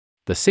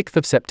The 6th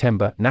of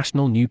September,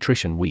 National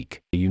Nutrition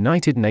Week. The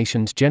United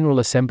Nations General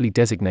Assembly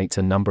designates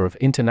a number of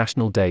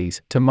international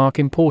days to mark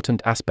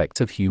important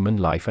aspects of human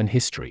life and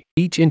history.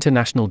 Each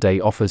international day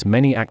offers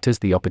many actors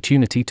the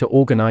opportunity to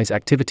organize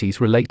activities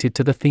related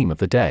to the theme of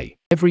the day.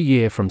 Every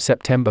year from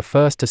September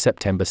 1st to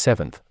September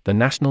 7th, the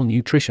National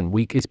Nutrition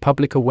Week is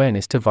public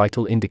awareness to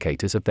vital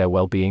indicators of their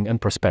well-being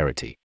and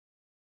prosperity,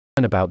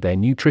 and about their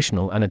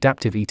nutritional and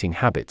adaptive eating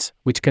habits,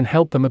 which can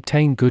help them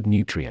obtain good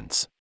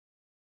nutrients.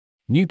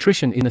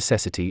 Nutrition is a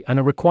necessity and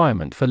a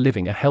requirement for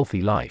living a healthy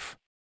life.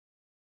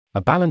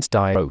 A balanced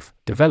diet, growth,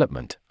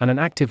 development, and an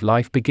active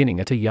life beginning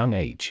at a young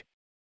age.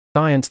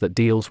 Science that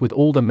deals with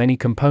all the many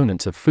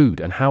components of food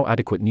and how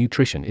adequate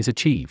nutrition is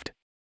achieved.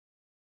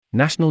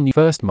 National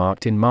first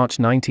marked in March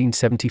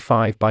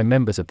 1975 by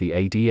members of the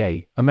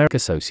ADA, American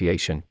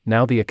Association,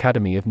 now the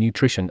Academy of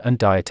Nutrition and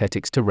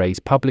Dietetics, to raise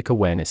public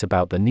awareness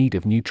about the need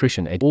of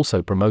nutrition,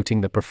 also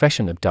promoting the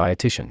profession of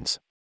dietitians.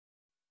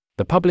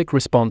 The public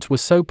response was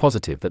so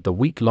positive that the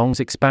week-long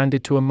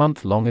expanded to a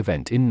month-long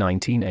event in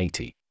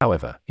 1980.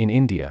 However, in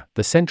India,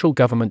 the central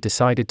government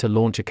decided to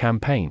launch a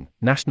campaign,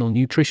 National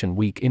Nutrition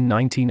Week, in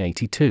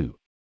 1982.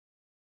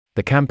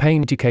 The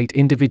campaign educated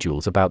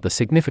individuals about the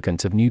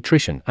significance of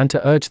nutrition and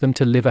to urge them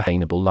to live a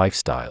sustainable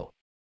lifestyle.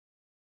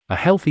 A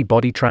healthy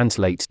body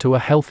translates to a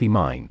healthy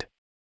mind.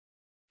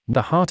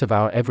 The heart of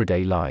our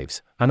everyday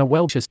lives, and a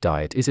well-balanced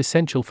diet is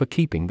essential for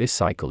keeping this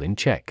cycle in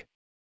check.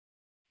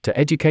 To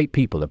educate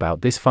people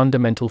about this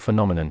fundamental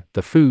phenomenon,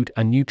 the Food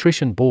and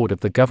Nutrition Board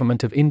of the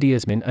Government of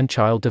India's Women and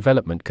Child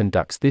Development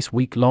conducts this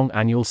week-long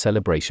annual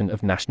celebration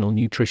of National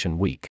Nutrition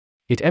Week.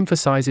 It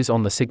emphasizes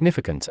on the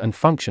significance and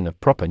function of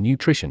proper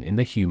nutrition in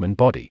the human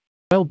body.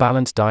 A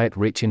well-balanced diet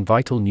rich in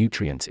vital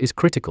nutrients is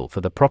critical for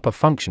the proper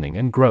functioning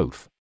and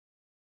growth.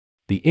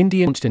 The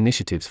Indian launched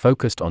initiatives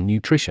focused on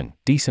nutrition,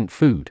 decent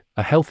food,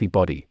 a healthy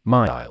body,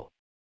 mind.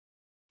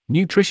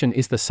 Nutrition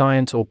is the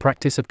science or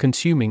practice of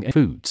consuming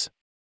foods.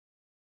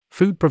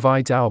 Food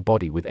provides our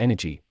body with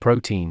energy,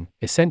 protein,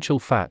 essential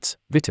fats,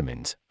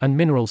 vitamins, and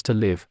minerals to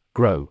live,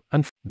 grow,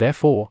 and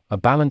therefore, a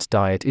balanced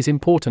diet is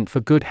important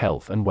for good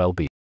health and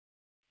well-being.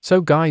 So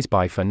guys,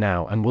 bye for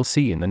now, and we'll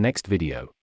see you in the next video.